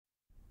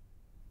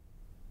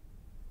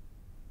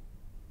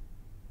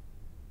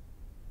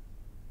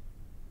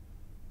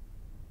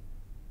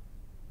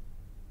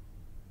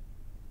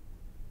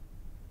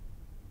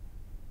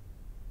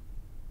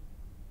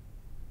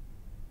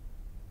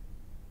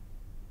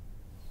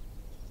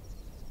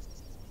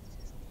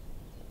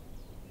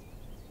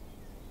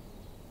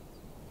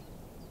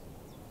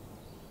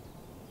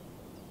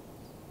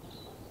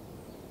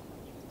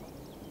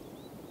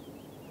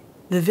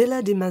The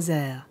Villa di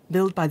Mazere,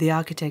 built by the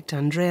architect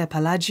Andrea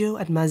Palladio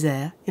at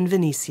Mazere in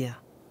Venetia.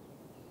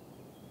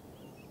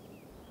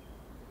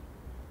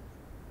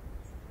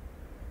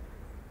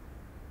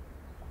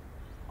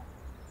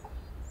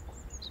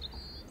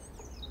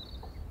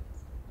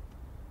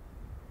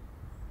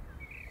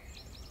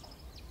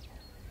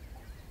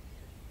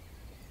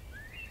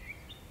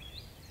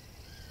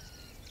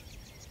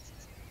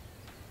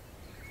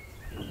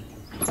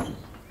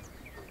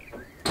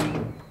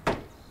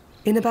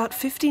 In about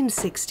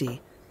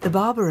 1560, the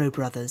Barbaro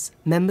brothers,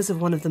 members of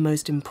one of the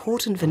most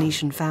important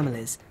Venetian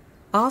families,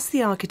 asked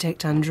the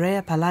architect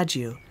Andrea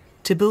Palladio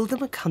to build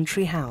them a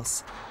country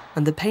house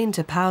and the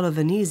painter Paolo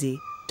Venisi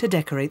to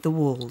decorate the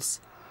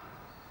walls.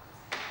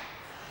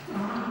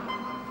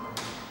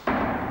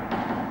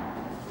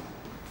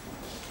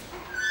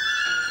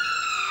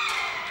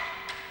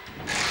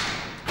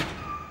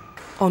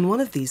 On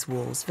one of these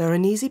walls,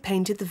 Veronese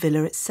painted the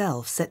villa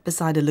itself, set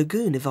beside a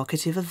lagoon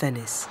evocative of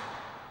Venice.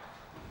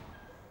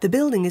 The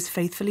building is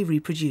faithfully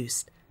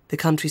reproduced. The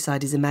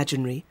countryside is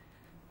imaginary.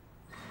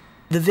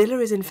 The villa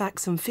is in fact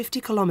some 50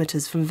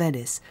 kilometers from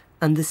Venice,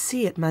 and the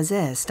sea at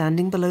Mazere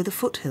standing below the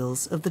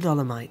foothills of the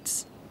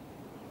Dolomites.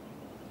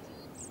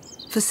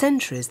 For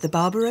centuries, the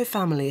Barbaro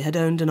family had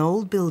owned an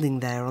old building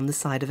there on the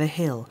side of a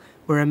hill,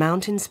 where a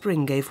mountain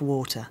spring gave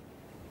water.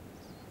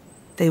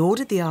 They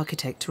ordered the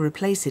architect to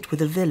replace it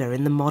with a villa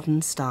in the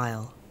modern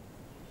style.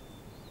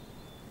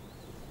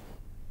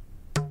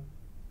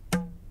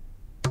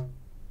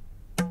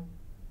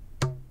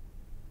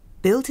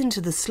 Built into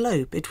the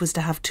slope, it was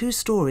to have 2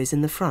 stories in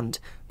the front,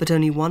 but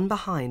only one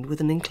behind with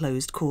an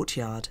enclosed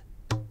courtyard.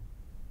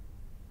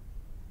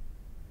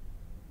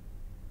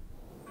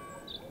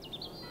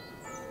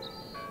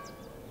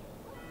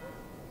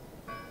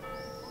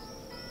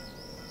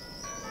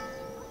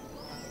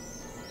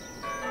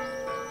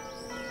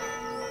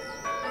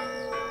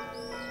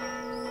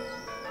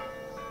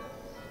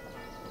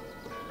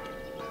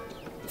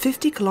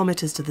 "50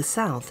 kilometers to the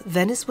south,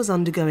 Venice was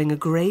undergoing a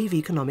grave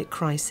economic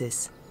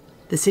crisis.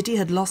 The city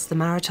had lost the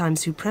maritime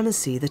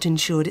supremacy that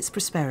ensured its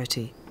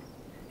prosperity.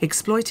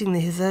 Exploiting the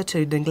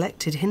hitherto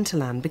neglected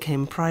hinterland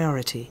became a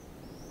priority.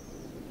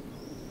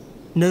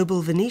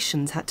 Noble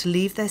Venetians had to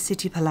leave their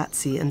city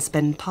palazzi and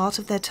spend part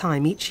of their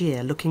time each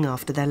year looking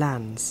after their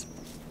lands.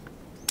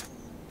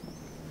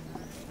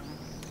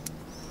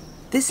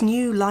 This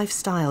new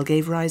lifestyle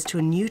gave rise to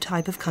a new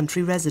type of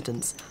country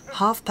residence,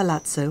 half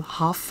palazzo,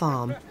 half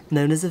farm,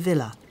 known as a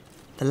villa,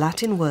 the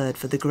Latin word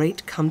for the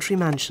great country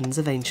mansions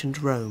of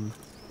ancient Rome.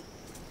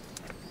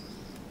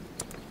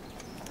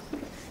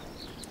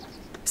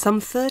 Some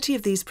 30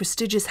 of these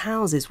prestigious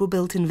houses were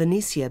built in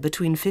Venetia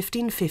between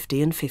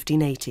 1550 and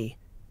 1580.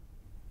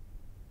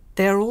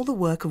 They are all the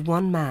work of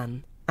one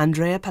man,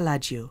 Andrea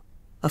Palladio,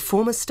 a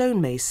former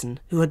stonemason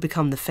who had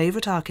become the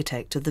favourite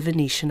architect of the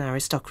Venetian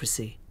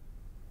aristocracy.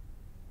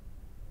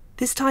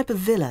 This type of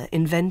villa,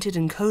 invented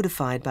and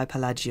codified by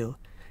Palladio,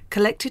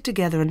 collected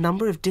together a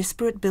number of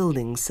disparate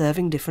buildings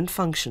serving different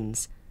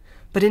functions,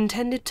 but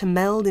intended to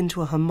meld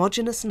into a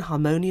homogeneous and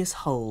harmonious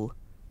whole.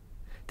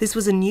 This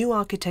was a new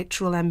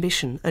architectural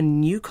ambition, a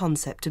new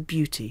concept of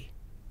beauty.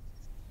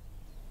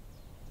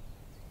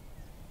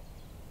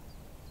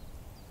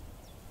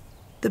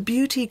 The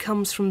beauty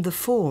comes from the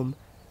form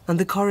and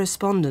the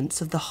correspondence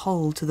of the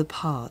whole to the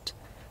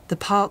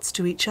parts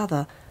to each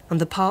other and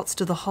the parts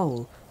to the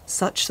whole,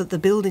 such that the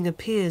building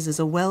appears as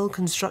a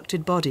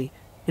well-constructed body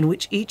in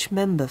which each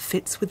member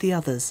fits with the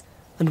others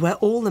and where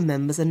all the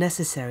members are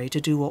necessary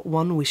to do what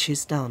one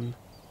wishes done.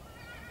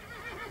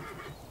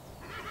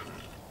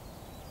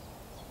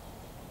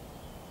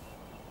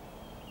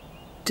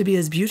 To be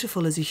as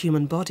beautiful as a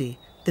human body,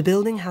 the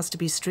building has to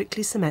be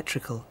strictly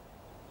symmetrical.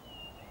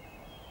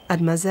 At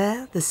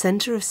Mazere, the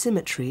centre of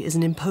symmetry is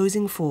an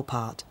imposing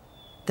forepart,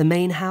 the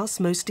main house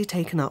mostly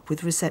taken up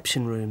with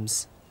reception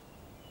rooms.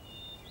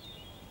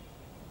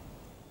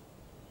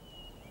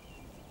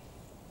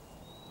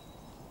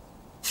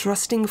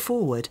 Thrusting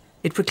forward,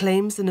 it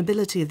proclaims the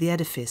nobility of the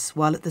edifice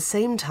while at the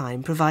same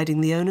time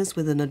providing the owners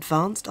with an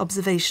advanced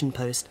observation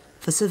post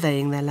for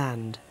surveying their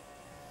land.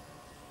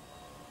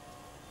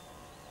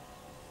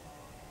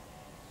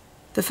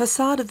 The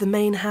facade of the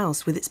main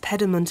house with its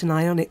pediment and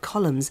Ionic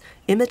columns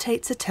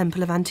imitates a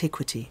temple of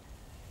antiquity.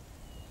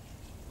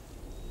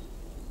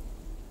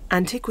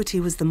 Antiquity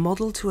was the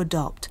model to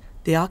adopt,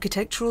 the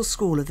architectural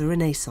school of the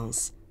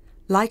Renaissance.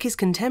 Like his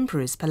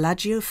contemporaries,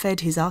 Palladio fed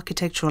his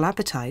architectural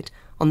appetite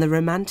on the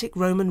romantic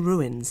Roman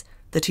ruins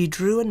that he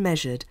drew and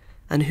measured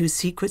and whose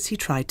secrets he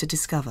tried to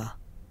discover.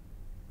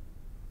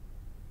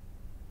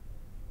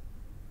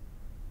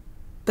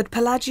 But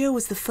Palladio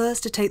was the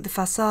first to take the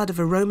facade of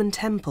a Roman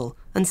temple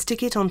and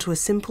stick it onto a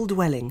simple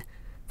dwelling,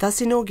 thus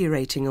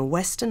inaugurating a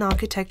Western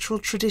architectural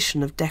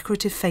tradition of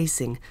decorative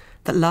facing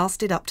that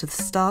lasted up to the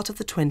start of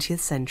the 20th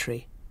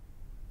century.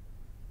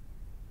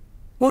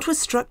 What was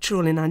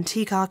structural in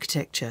antique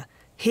architecture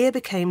here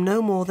became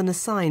no more than a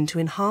sign to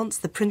enhance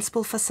the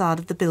principal facade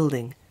of the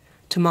building,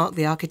 to mark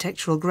the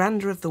architectural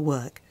grandeur of the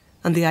work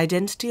and the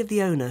identity of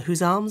the owner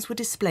whose arms were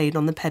displayed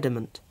on the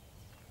pediment.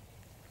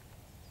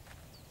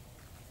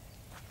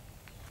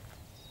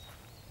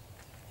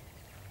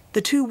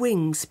 The two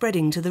wings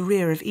spreading to the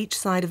rear of each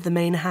side of the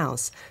main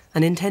house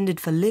and intended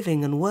for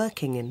living and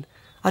working in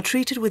are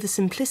treated with a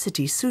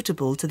simplicity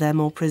suitable to their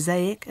more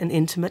prosaic and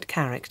intimate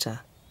character.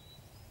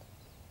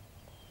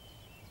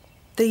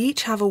 They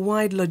each have a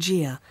wide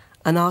loggia,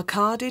 an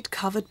arcaded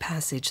covered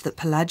passage that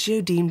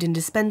Palladio deemed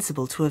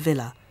indispensable to a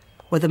villa,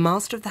 where the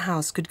master of the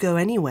house could go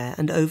anywhere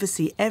and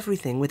oversee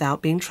everything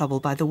without being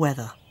troubled by the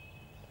weather.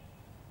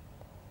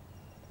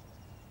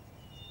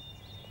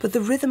 But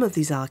the rhythm of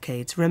these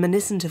arcades,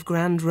 reminiscent of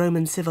grand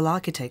Roman civil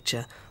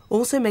architecture,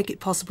 also make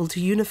it possible to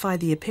unify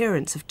the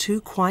appearance of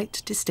two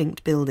quite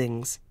distinct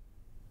buildings.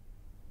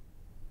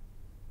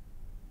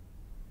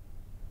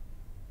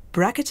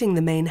 Bracketing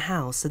the main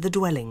house are the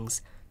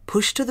dwellings.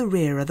 Pushed to the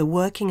rear are the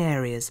working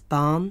areas,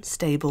 barn,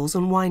 stables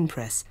and wine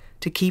press,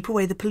 to keep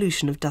away the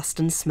pollution of dust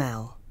and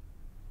smell.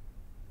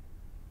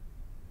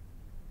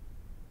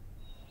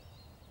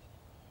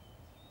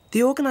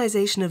 The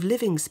organisation of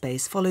living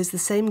space follows the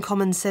same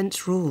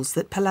common-sense rules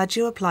that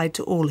Palladio applied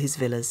to all his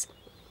villas.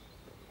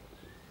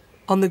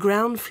 On the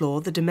ground floor,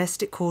 the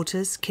domestic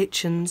quarters,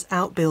 kitchens,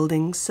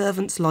 outbuildings,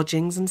 servants'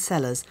 lodgings and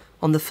cellars.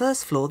 On the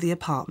first floor, the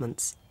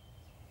apartments.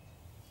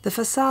 The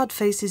facade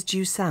faces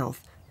due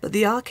south, but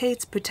the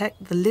arcades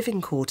protect the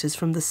living quarters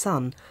from the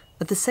sun,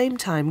 at the same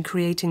time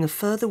creating a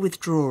further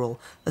withdrawal,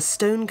 a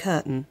stone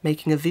curtain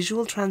making a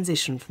visual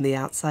transition from the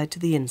outside to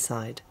the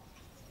inside.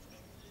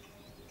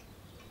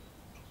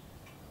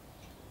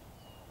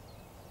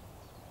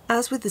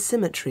 As with the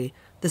symmetry,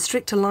 the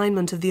strict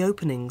alignment of the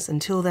openings,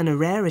 until then a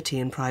rarity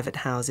in private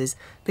houses,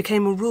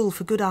 became a rule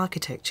for good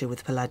architecture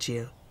with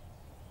Palladio.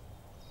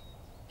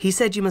 He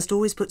said you must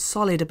always put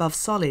solid above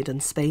solid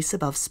and space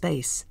above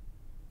space.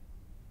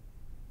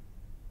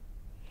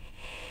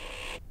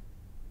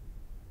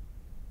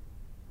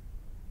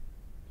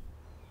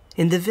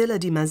 In the Villa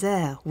di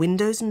Mazere,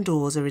 windows and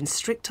doors are in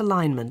strict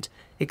alignment,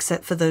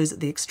 except for those at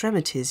the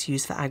extremities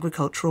used for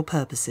agricultural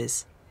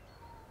purposes.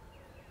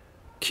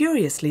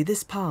 Curiously,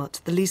 this part,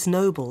 the least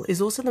noble,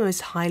 is also the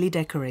most highly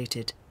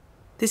decorated.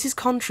 This is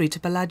contrary to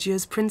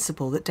Palladio's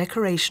principle that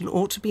decoration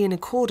ought to be in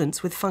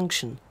accordance with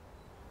function.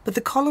 But the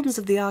columns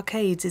of the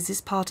arcades in this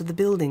part of the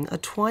building are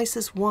twice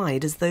as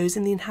wide as those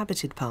in the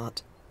inhabited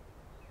part.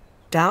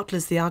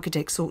 Doubtless the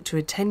architect sought to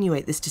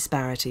attenuate this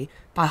disparity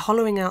by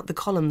hollowing out the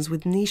columns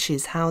with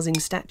niches housing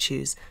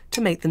statues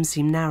to make them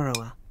seem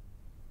narrower.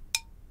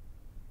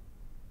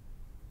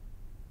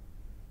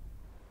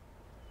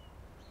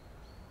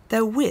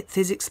 Their width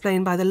is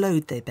explained by the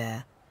load they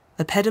bear,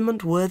 a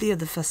pediment worthy of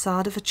the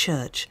facade of a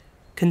church,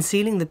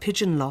 concealing the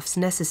pigeon lofts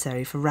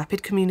necessary for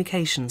rapid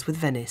communications with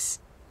Venice.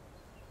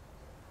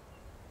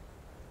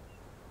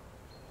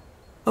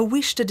 A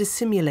wish to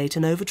dissimulate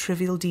an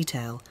over-trivial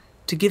detail,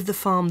 to give the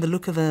farm the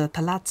look of a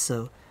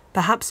palazzo,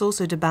 perhaps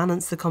also to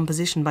balance the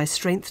composition by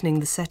strengthening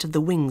the set of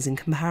the wings in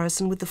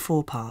comparison with the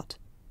forepart.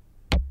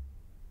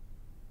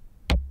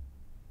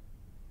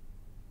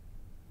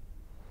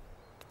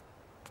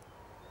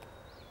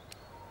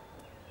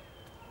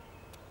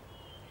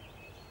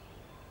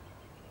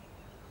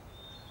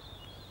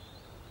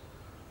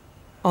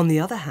 On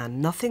the other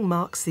hand, nothing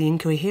marks the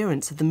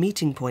incoherence of the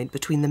meeting point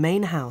between the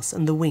main house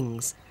and the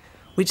wings,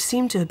 which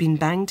seem to have been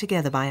banged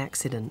together by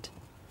accident.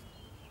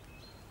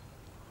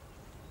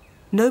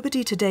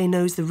 Nobody today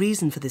knows the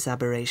reason for this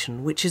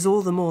aberration, which is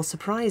all the more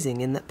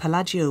surprising in that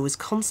Palladio was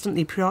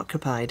constantly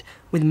preoccupied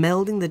with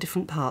melding the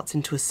different parts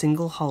into a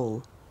single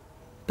whole.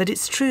 But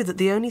it's true that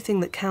the only thing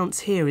that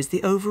counts here is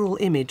the overall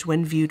image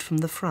when viewed from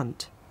the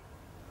front.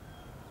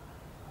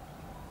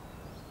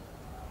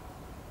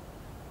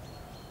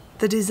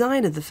 The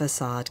design of the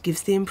facade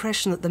gives the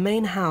impression that the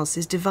main house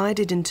is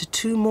divided into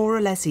two more or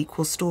less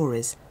equal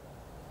stories.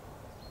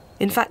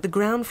 In fact, the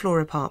ground floor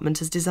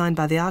apartment, as designed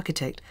by the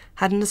architect,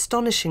 had an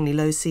astonishingly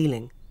low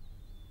ceiling,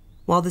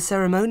 while the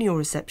ceremonial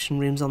reception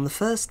rooms on the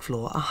first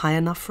floor are high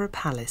enough for a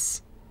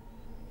palace.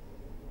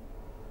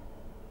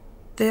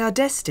 They are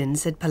destined,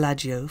 said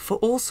Palladio, for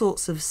all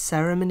sorts of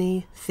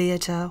ceremony,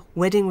 theatre,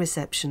 wedding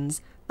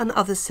receptions, and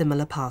other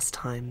similar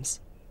pastimes.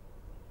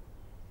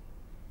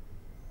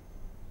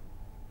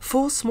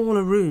 4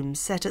 smaller rooms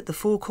set at the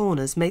 4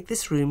 corners make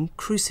this room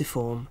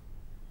cruciform.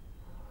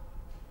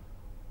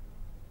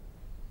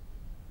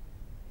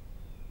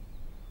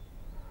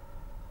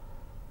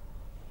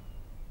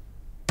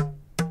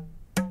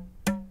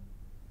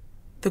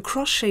 The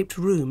cross-shaped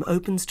room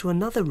opens to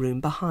another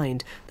room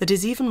behind that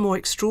is even more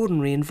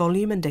extraordinary in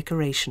volume and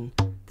decoration,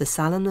 the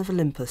Salon of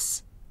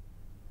Olympus.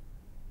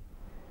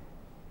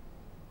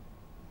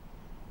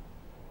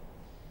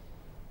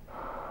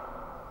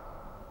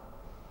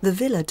 The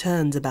villa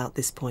turns about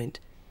this point.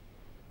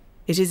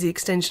 It is the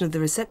extension of the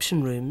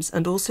reception rooms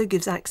and also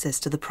gives access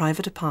to the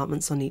private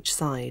apartments on each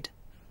side.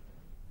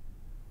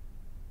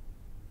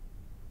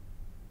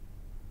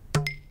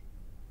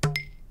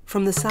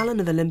 From the Salon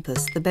of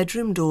Olympus, the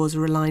bedroom doors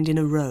are aligned in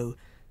a row,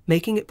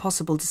 making it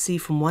possible to see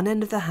from one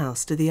end of the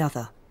house to the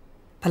other.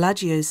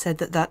 Palladio said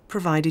that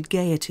provided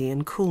gaiety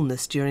and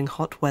coolness during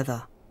hot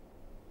weather.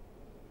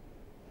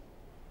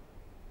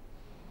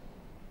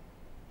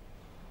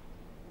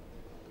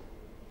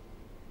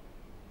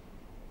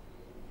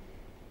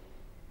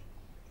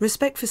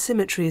 Respect for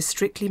symmetry is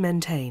strictly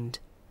maintained.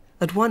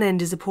 At one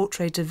end is a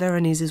portrait of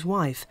Veronese's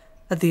wife,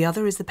 at the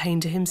other is the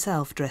painter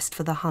himself dressed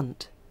for the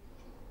hunt.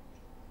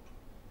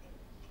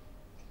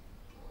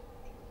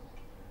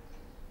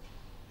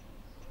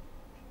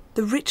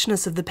 The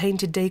richness of the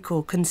painted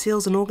decor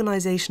conceals an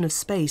organisation of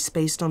space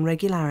based on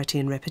regularity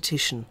and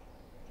repetition.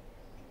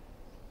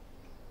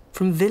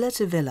 From villa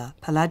to villa,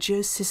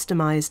 Palladio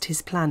systemised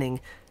his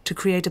planning to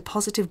create a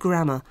positive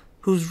grammar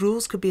whose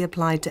rules could be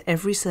applied to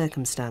every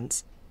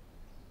circumstance.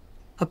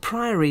 A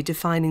priory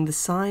defining the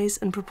size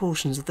and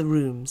proportions of the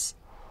rooms.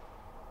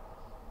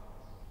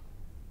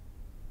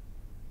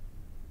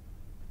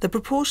 The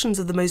proportions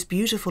of the most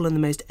beautiful and the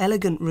most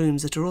elegant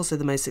rooms that are also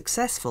the most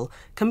successful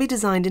can be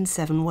designed in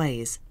 7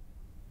 ways.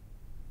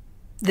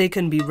 They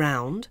can be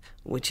round,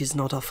 which is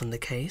not often the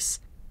case,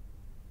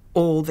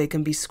 or they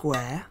can be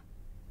square,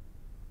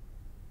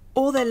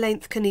 or their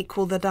length can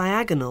equal the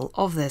diagonal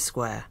of their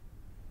square,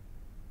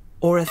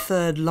 or a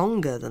third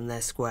longer than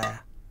their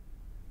square,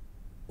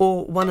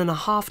 or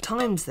 1.5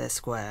 times their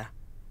square,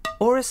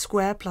 or a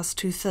square plus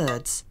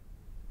 2/3,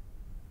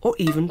 or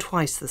even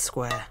twice the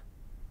square.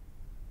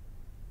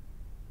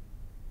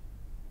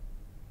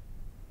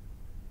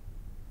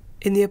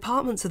 In the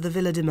apartments of the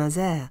Villa de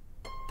Mazères,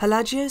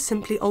 Palladio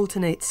simply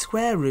alternates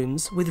square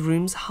rooms with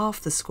rooms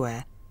half the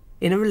square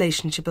in a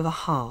relationship of a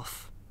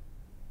half.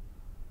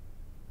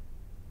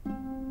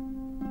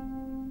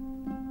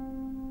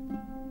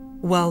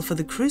 While for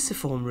the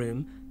cruciform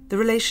room, the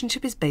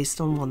relationship is based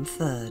on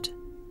 1/3.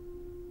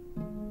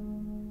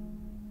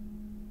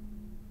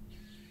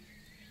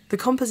 The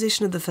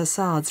composition of the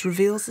facades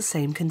reveals the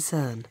same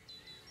concern.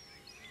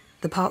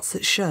 The parts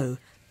that show,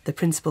 the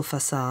principal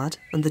facade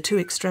and the 2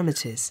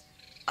 extremities,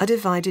 are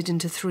divided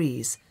into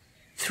 3s,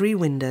 3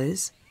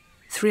 windows,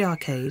 3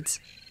 arcades,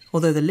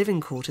 although the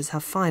living quarters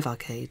have 5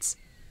 arcades.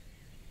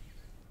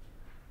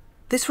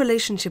 This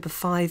relationship of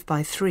 5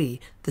 by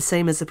 3, the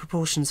same as the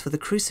proportions for the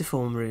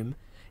cruciform room,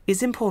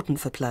 is important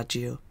for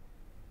Palladio,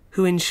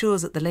 who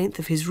ensures that the length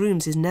of his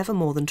rooms is never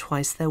more than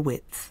twice their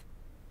width.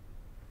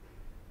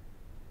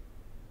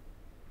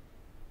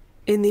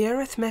 In the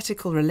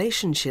arithmetical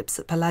relationships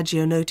that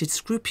Palladio noted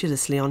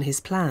scrupulously on his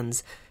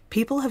plans,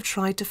 people have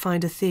tried to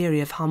find a theory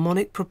of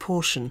harmonic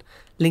proportion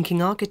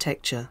linking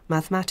architecture,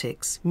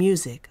 mathematics,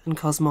 music, and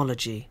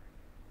cosmology.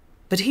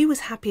 But he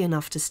was happy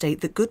enough to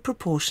state that good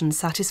proportions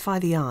satisfy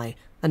the eye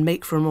and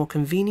make for a more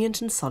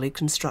convenient and solid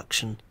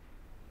construction.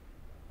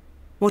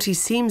 What he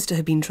seems to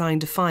have been trying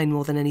to find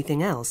more than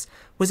anything else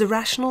was a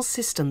rational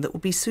system that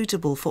would be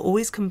suitable for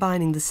always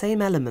combining the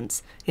same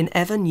elements in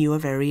ever newer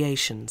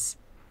variations.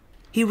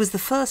 He was the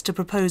first to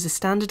propose a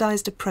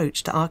standardized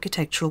approach to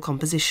architectural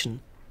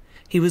composition.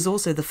 He was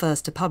also the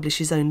first to publish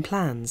his own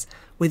plans,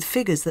 with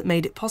figures that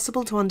made it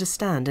possible to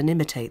understand and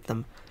imitate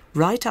them,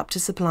 right up to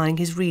supplying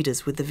his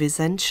readers with the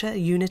Vicentia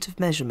unit of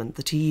measurement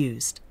that he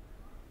used.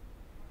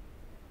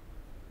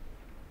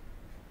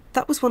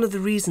 That was one of the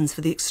reasons for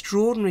the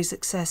extraordinary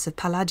success of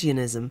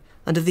Palladianism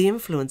and of the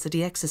influence that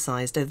he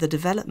exercised over the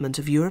development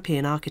of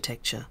European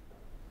architecture.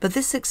 But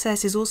this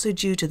success is also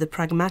due to the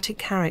pragmatic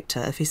character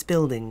of his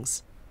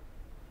buildings.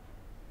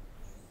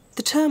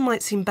 The term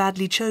might seem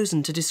badly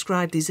chosen to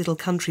describe these little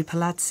country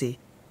palazzi,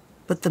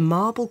 but the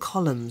marble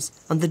columns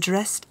and the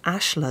dressed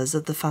ashlars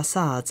of the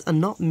facades are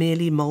not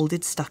merely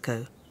moulded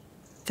stucco,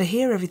 for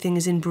here everything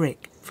is in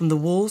brick, from the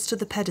walls to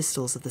the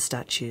pedestals of the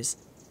statues.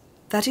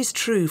 That is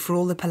true for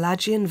all the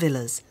Palladian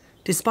villas.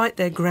 Despite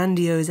their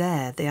grandiose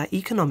air, they are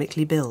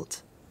economically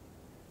built.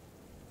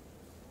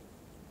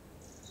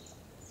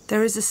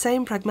 There is the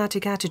same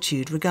pragmatic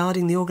attitude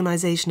regarding the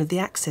organisation of the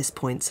access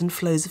points and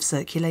flows of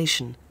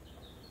circulation.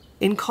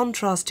 In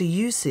contrast to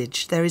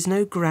usage, there is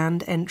no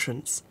grand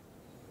entrance,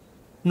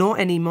 nor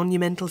any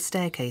monumental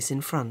staircase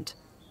in front.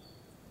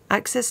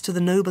 Access to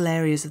the noble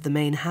areas of the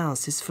main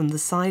house is from the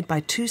side by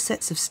 2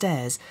 sets of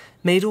stairs,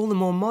 made all the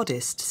more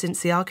modest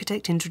since the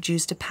architect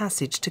introduced a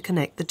passage to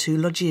connect the 2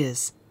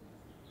 loggias.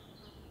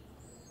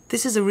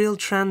 This is a real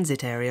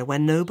transit area where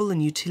noble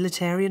and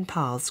utilitarian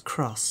paths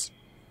cross.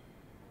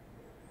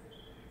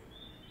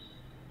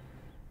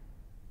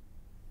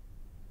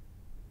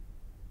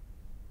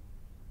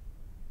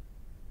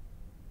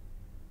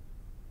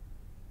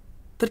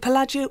 But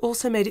Palladio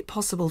also made it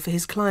possible for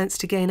his clients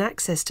to gain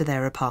access to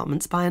their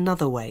apartments by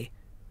another way,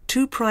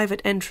 2 private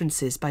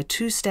entrances by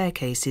 2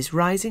 staircases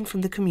rising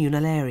from the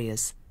communal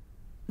areas.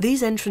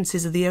 These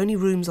entrances are the only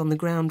rooms on the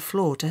ground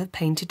floor to have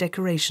painted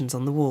decorations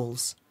on the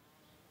walls.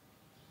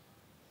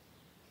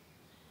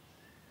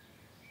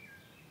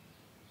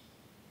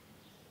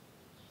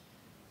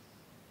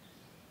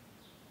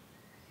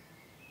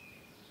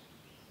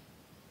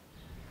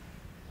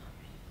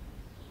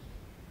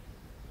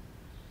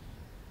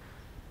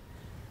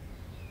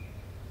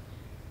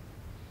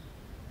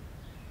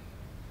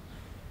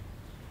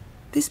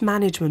 This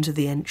management of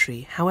the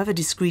entry, however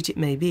discreet it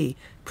may be,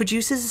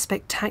 produces a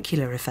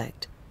spectacular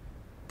effect.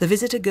 The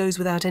visitor goes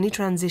without any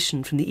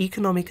transition from the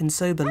economic and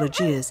sober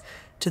loggias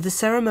to the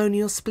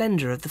ceremonial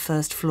splendour of the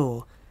first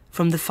floor,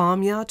 from the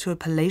farmyard to a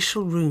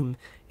palatial room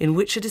in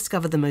which are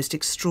discovered the most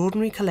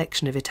extraordinary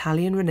collection of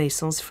Italian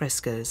Renaissance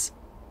frescoes.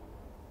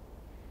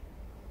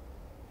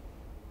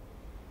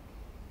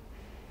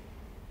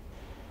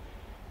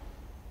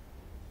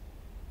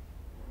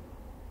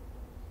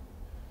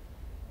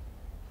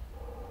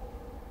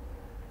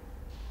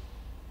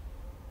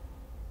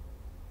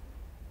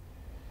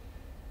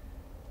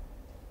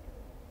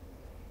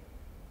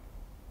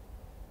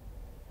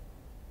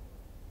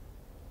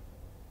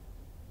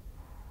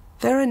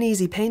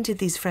 Veronese painted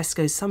these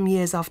frescoes some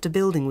years after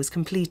building was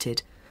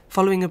completed,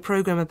 following a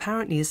program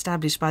apparently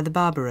established by the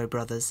Barbaro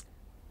brothers.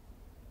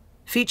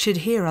 Featured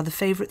here are the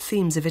favourite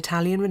themes of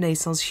Italian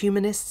Renaissance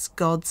humanists,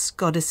 gods,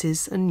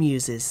 goddesses and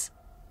muses.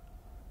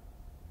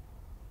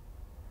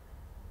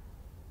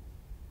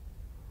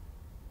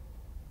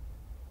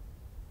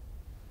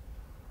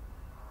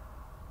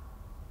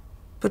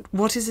 But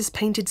what is this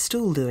painted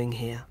stool doing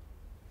here?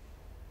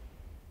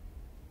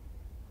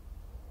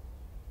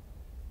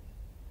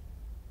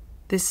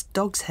 This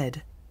dog's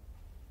head.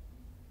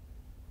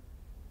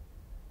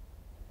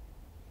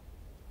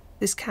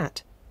 This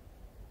cat.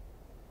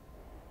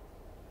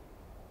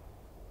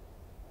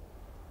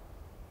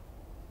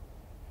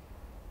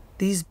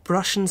 These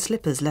brush and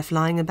slippers left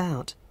lying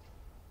about.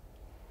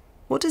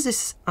 What does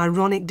this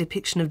ironic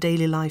depiction of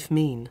daily life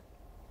mean?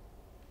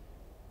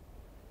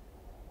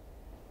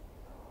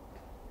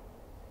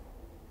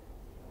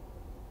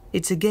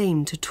 It's a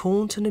game to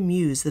taunt and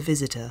amuse the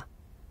visitor.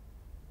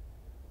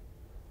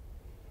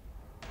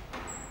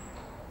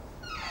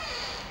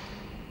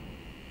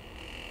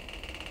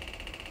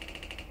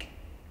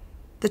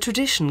 The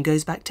tradition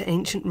goes back to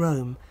ancient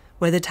Rome,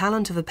 where the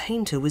talent of a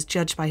painter was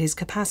judged by his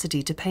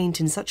capacity to paint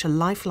in such a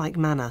lifelike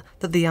manner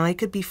that the eye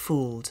could be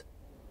fooled.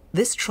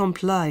 This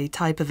trompe-l'œil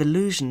type of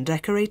illusion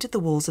decorated the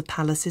walls of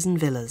palaces and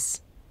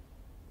villas.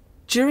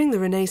 During the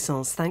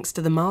Renaissance, thanks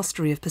to the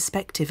mastery of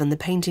perspective and the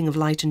painting of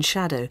light and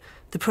shadow,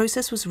 the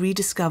process was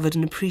rediscovered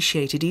and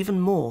appreciated even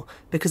more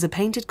because a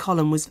painted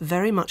column was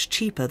very much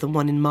cheaper than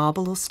one in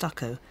marble or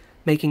stucco,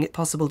 making it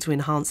possible to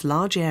enhance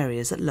large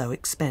areas at low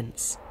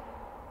expense.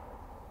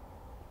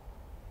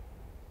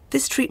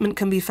 This treatment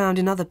can be found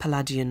in other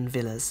Palladian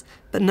villas,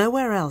 but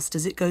nowhere else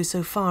does it go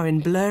so far in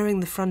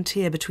blurring the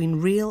frontier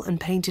between real and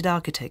painted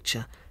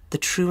architecture, the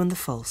true and the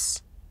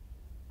false.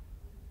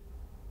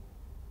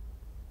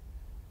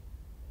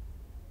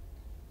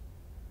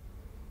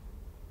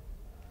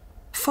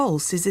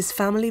 False is this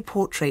family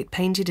portrait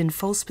painted in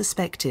false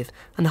perspective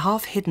and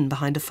half hidden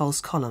behind a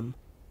false column.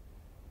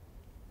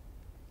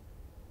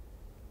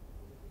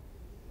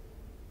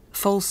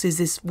 False is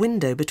this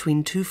window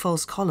between two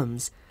false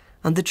columns,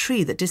 and the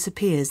tree that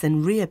disappears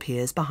then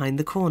reappears behind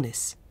the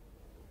cornice.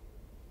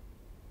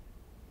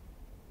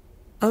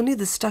 Only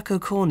the stucco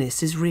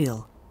cornice is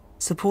real,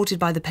 supported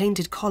by the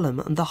painted column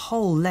and the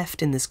hole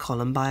left in this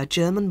column by a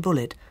German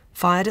bullet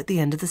fired at the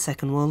end of the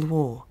Second World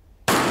War.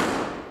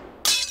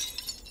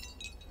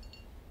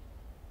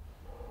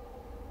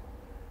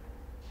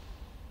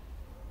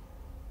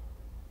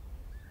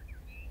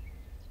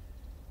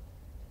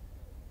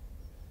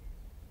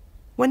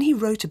 When he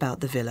wrote about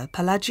the villa,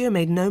 Palladio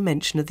made no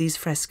mention of these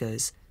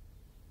frescoes.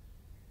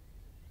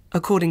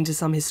 According to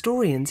some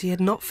historians, he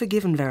had not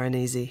forgiven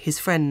Veronese, his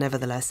friend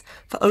nevertheless,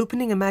 for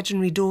opening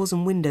imaginary doors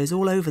and windows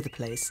all over the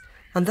place,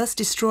 and thus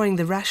destroying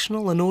the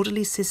rational and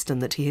orderly system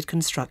that he had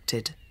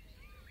constructed.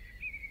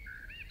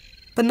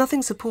 But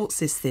nothing supports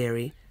this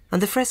theory,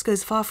 and the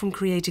frescoes, far from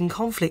creating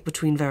conflict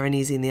between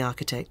Veronese and the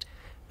architect,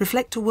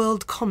 reflect a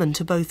world common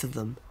to both of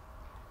them.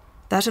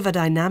 That of a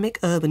dynamic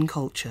urban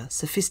culture,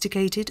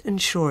 sophisticated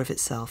and sure of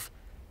itself,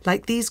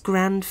 like these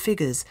grand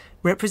figures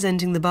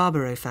representing the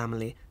Barbaro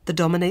family that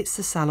dominates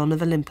the Salon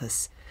of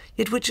Olympus,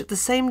 yet which at the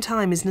same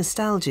time is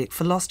nostalgic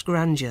for lost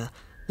grandeur,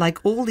 like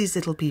all these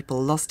little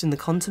people lost in the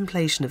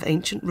contemplation of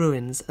ancient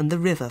ruins and the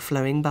river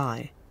flowing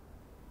by.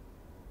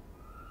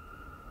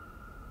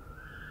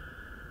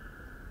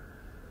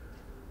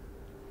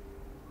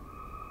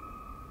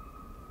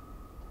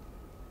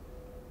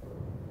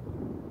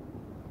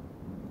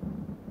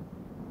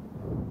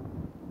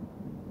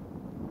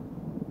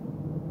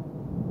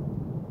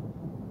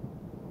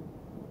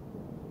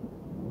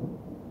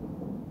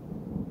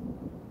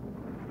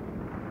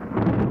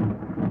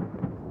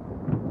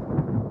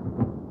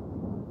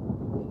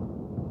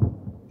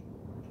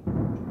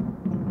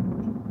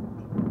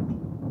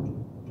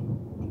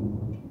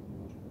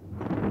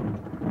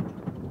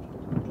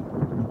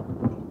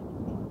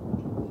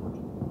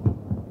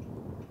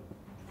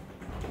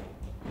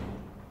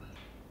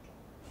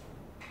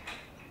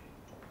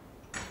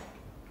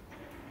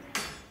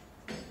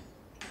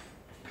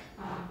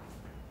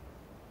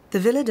 The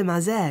Villa de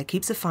Mazères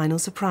keeps a final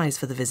surprise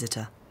for the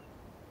visitor.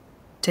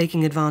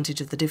 Taking advantage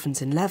of the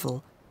difference in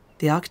level,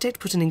 the architect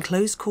put an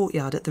enclosed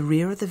courtyard at the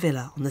rear of the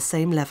villa on the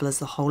same level as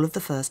the whole of the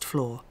first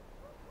floor.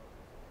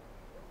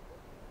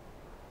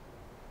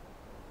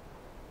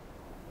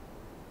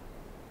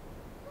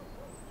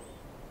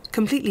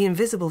 Completely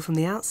invisible from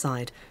the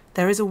outside,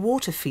 there is a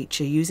water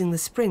feature using the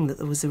spring that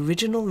was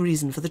original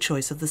reason for the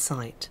choice of the site. Completely invisible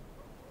from the outside, there is a water feature using the spring that was original reason for the choice of the site.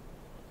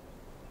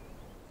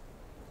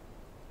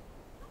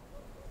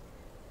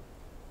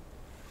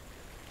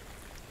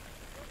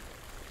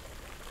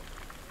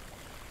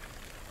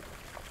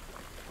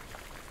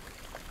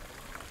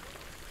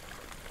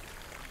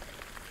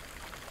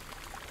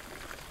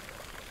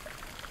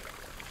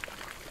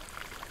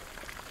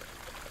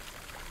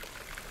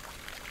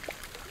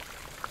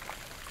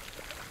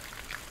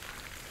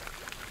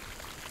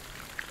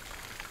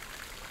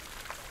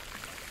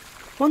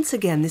 Once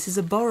again, this is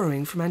a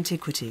borrowing from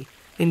antiquity.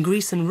 In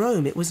Greece and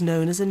Rome, it was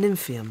known as a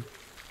nympheum,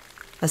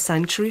 a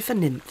sanctuary for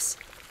nymphs.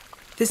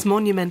 This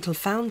monumental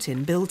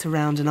fountain, built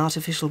around an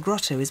artificial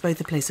grotto, is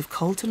both a place of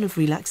cult and of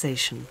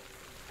relaxation.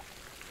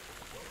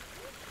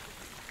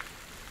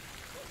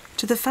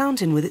 To the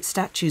fountain with its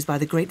statues by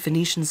the great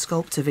Venetian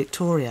sculptor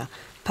Victoria,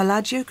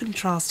 Palladio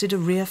contrasted a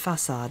rear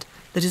facade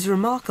that is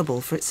remarkable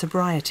for its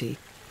sobriety,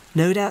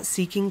 no doubt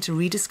seeking to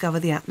rediscover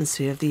the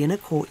atmosphere of the inner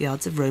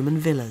courtyards of Roman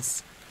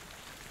villas.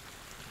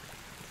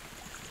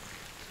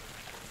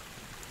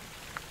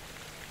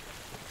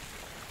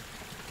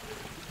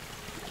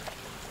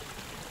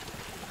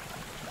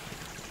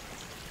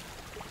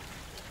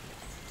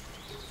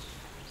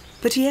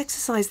 But he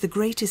exercised the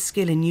greatest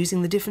skill in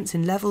using the difference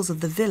in levels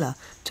of the villa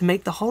to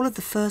make the whole of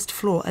the first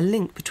floor a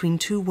link between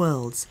two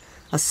worlds,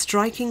 a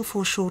striking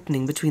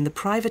foreshortening between the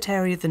private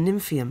area of the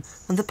nympheum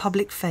and the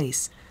public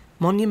face,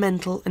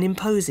 monumental and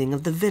imposing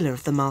of the villa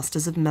of the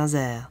masters of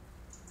Mazères.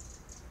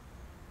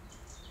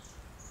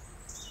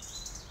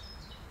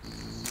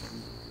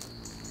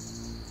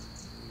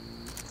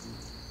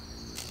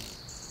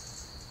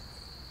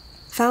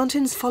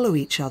 Fountains follow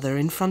each other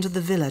in front of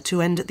the villa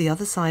to end at the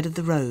other side of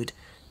the road,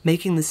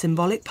 making the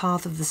symbolic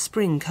path of the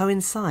spring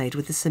coincide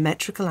with the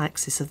symmetrical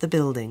axis of the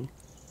building.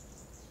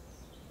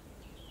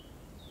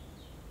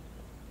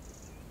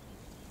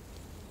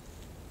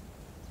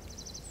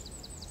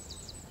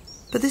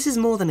 But this is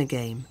more than a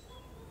game.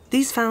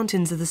 These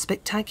fountains are the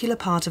spectacular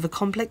part of a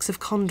complex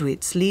of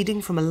conduits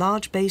leading from a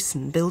large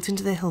basin built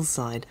into the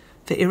hillside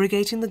for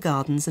irrigating the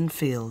gardens and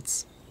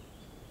fields.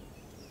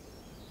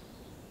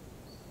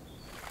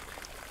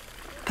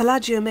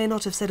 Palladio may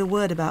not have said a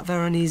word about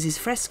Veronese's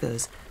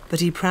frescoes, but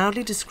he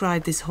proudly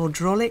described this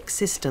hydraulic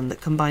system that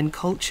combined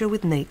culture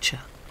with nature.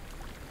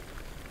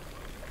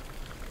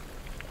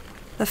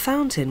 A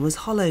fountain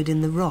was hollowed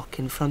in the rock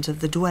in front of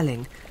the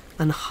dwelling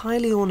and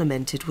highly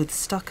ornamented with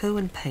stucco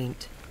and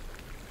paint.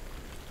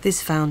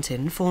 This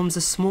fountain forms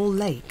a small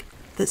lake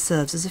that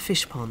serves as a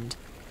fish pond,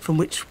 from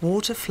which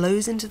water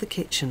flows into the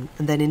kitchen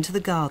and then into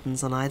the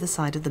gardens on either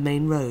side of the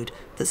main road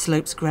that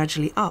slopes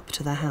gradually up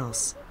to the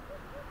house.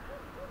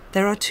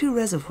 There are 2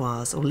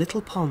 reservoirs or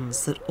little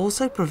ponds that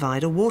also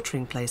provide a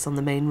watering place on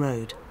the main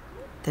road.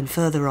 Then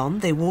further on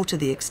they water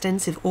the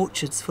extensive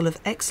orchards full of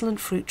excellent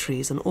fruit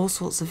trees and all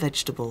sorts of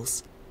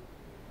vegetables.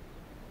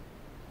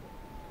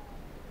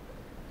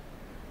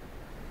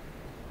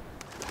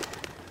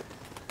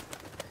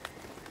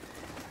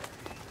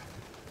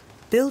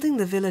 Building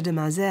the Villa de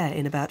Mazères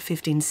in about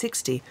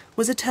 1560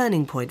 was a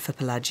turning point for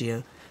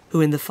Palladio,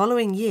 who in the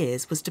following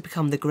years was to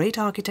become the great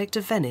architect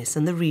of Venice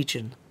and the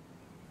region.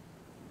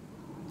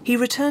 He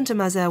returned to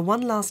Mazères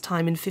one last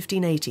time in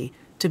 1580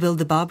 to build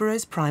the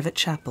Barbaro's private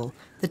chapel,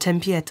 the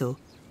Tempietto,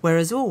 where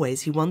as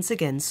always he once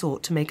again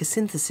sought to make a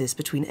synthesis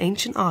between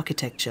ancient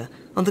architecture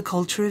and the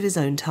culture of his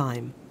own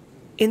time.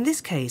 In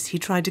this case he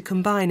tried to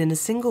combine in a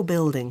single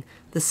building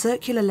the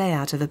circular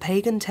layout of a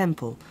pagan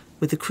temple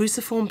with the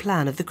cruciform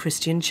plan of the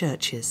Christian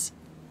churches.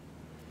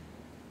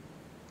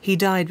 He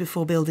died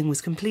before building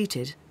was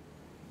completed,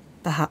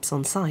 perhaps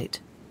on site.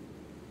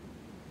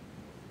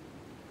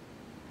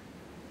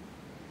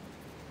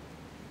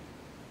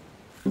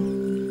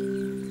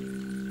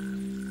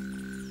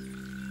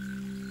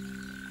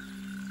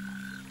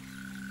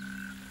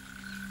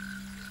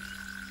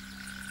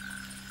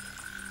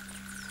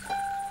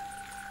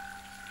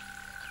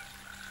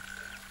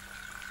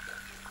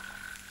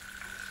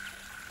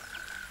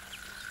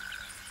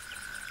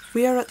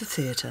 We are at the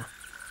theatre.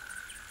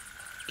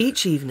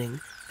 Each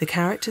evening, the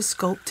characters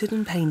sculpted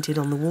and painted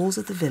on the walls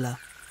of the villa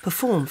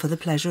perform for the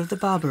pleasure of the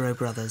Barbaro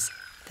brothers,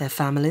 their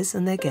families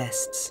and their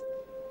guests.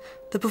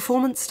 The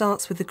performance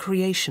starts with the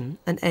creation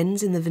and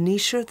ends in the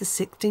Venetia of the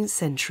 16th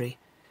century,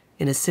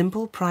 in a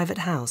simple private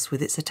house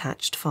with its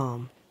attached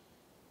farm.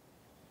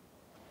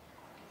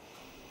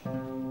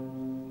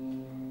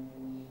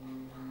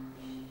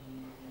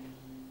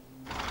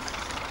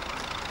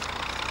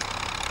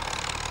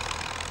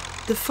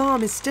 The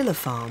farm is still a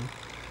farm,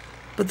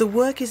 but the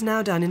work is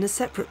now done in a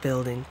separate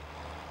building,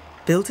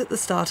 built at the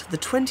start of the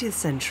 20th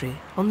century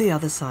on the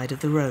other side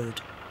of the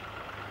road.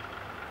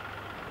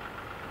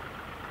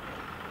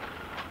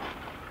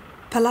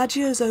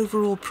 Palladio's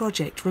overall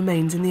project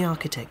remains in the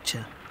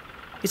architecture.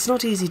 It's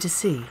not easy to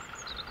see.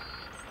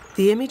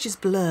 The image is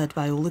blurred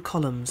by all the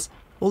columns,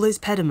 all those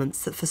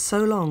pediments that for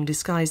so long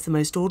disguised the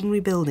most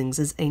ordinary buildings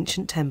as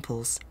ancient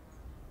temples.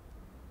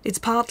 It's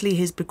partly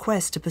his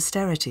bequest to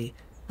posterity,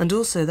 and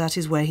also that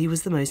is where he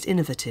was the most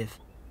innovative.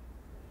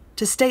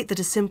 To state that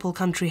a simple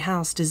country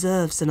house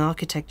deserves an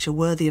architecture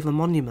worthy of a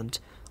monument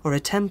or a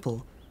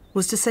temple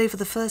was to say for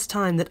the first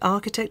time that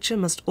architecture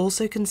must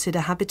also consider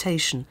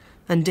habitation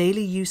and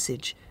daily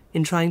usage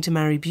in trying to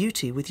marry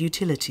beauty with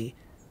utility,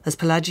 as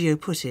Palladio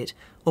put it,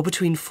 or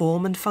between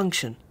form and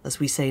function, as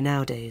we say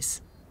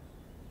nowadays.